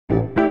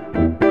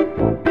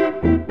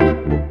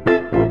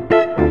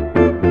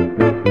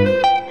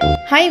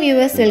Hi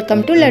viewers,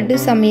 welcome to Laddu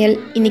Samayal.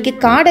 இன்னைக்கு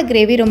காடை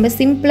gravy ரொம்ப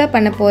சிம்பிளா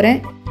பண்ண போறேன்.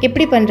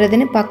 எப்படி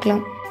பண்றதுன்னு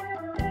பார்க்கலாம்.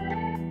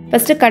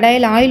 ஃபர்ஸ்ட்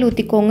கடாயில ஆயில்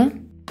ஊத்திக்கோங்க.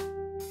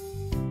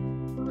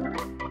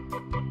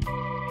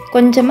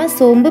 கொஞ்சமா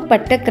சோம்பு,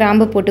 பட்டை,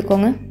 கிராம்பு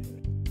போட்டுக்கோங்க.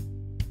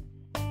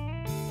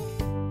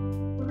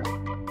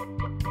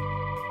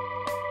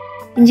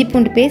 இஞ்சி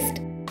பூண்டு பேஸ்ட்,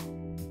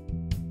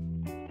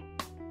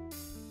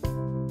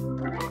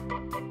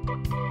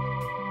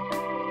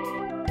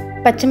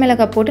 பச்சை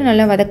மிளகாய் போட்டு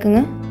நல்லா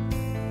வதக்குங்க.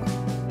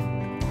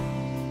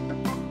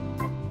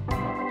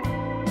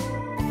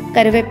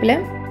 கருவேப்பிலை,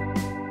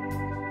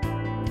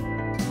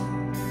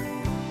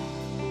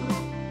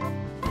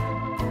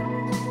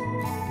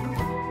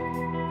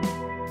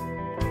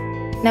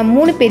 நான்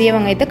 3 பெரிய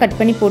வெங்காயத்தை கட்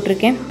பண்ணி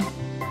போட்டிருக்கேன்.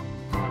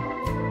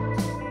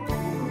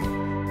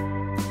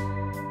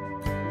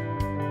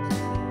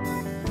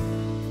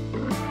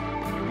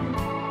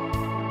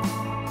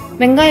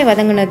 வெங்காயம்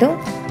வதங்கினதும்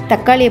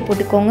தக்காளியை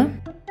போட்டுக்கோங்க.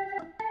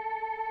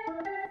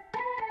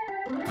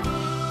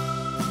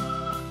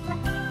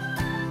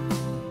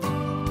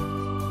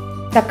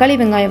 தக்காளி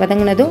வெங்காயம்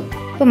வதங்கினதும்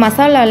இப்போ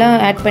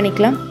மசாலாலாம் ஆட்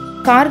பண்ணிக்கலாம்.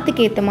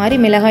 காரத்துக்கு ஏற்ற மாதிரி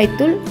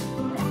மிளகாய்த்தூள்,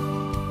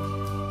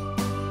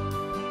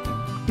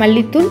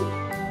 மல்லித்தூள்,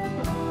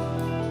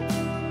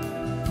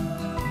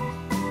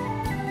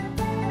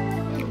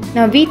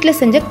 நான் வீட்டில்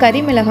செஞ்ச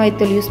கறி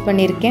மிளகாய்த்தூள் யூஸ்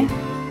பண்ணியிருக்கேன்.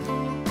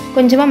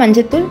 கொஞ்சமாக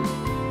மஞ்சத்தூள்,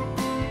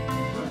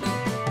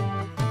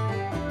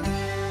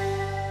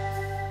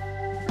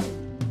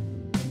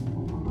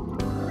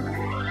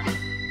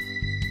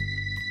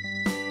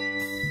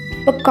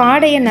 இப்போ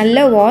காடையை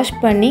நல்லா வாஷ்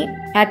பண்ணி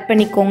ஆட்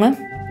பண்ணிக்கோங்க.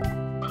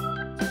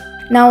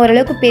 நான்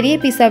ஓரளவுக்கு பெரிய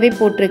பீஸாகவே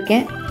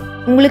போட்டிருக்கேன்.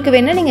 உங்களுக்கு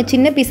வேணால் நீங்கள்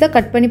சின்ன பீஸாக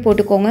கட் பண்ணி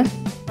போட்டுக்கோங்க.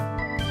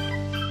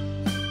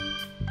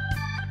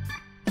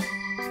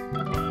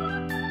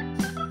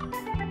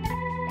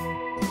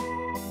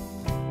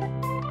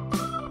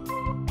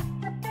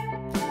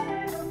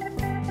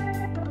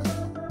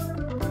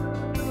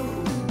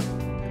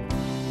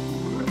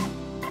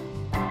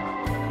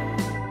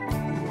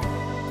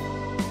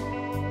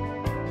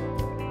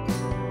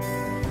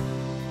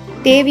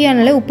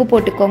 தேவையான அளவு உப்பு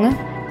போட்டுக்கோங்க.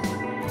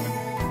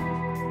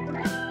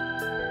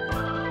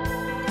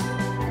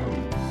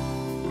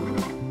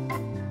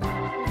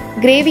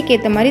 கிரேவிக்கு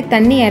ஏற்ற மாதிரி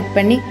தண்ணி ஆட்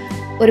பண்ணி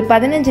ஒரு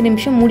 15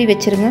 நிமிஷம் மூடி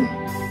வச்சுருங்க.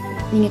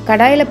 நீங்கள்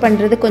கடாயில்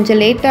பண்ணுறது கொஞ்சம்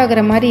லேட்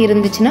ஆகிற மாதிரி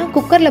இருந்துச்சுன்னா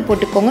குக்கரில்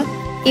போட்டுக்கோங்க.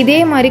 இதே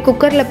மாதிரி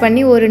குக்கரில்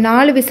பண்ணி ஒரு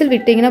 4 விசில்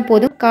விட்டிங்கன்னா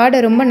போதும். காடை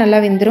ரொம்ப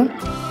நல்லா வெந்துடும்.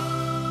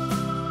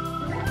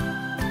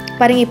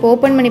 பாருங்கள், இப்போ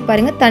ஓப்பன் பண்ணி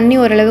பாருங்கள். தண்ணி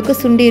ஓரளவுக்கு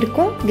சுண்டி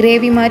இருக்கும்,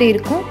 கிரேவி மாதிரி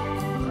இருக்கும்.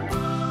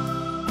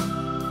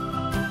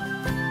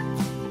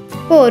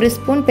 இப்போ ஒரு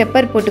ஸ்பூன்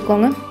பெப்பர்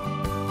போட்டுக்கோங்க.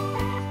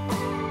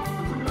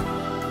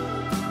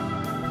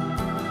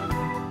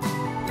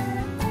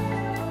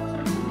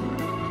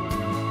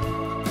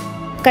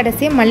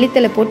 கடைசியாக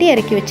மல்லித்தலை போட்டு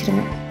இறக்கி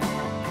வச்சிருங்க.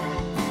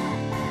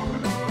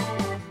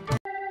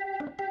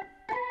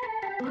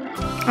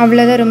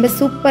 அவ்வளோதான், ரொம்ப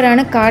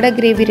சூப்பரான காடை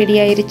கிரேவி ரெடி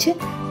ஆயிருச்சு.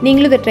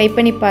 நீங்களும் இதை ட்ரை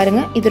பண்ணி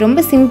பாருங்கள். இது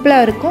ரொம்ப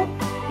சிம்பிளாக இருக்கும்.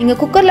 நீங்கள்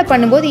குக்கரில்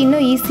பண்ணும்போது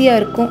இன்னும் ஈஸியாக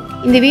இருக்கும்.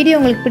 இந்த வீடியோ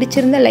உங்களுக்கு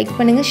பிடிச்சிருந்தால் லைக்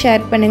பண்ணுங்கள்,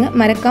 ஷேர் பண்ணுங்கள்.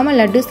 மறக்காமல்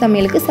லட்டு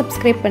சமையலுக்கு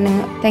சப்ஸ்கிரைப்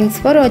பண்ணுங்கள். தேங்க்ஸ்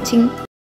ஃபார் வாட்சிங்.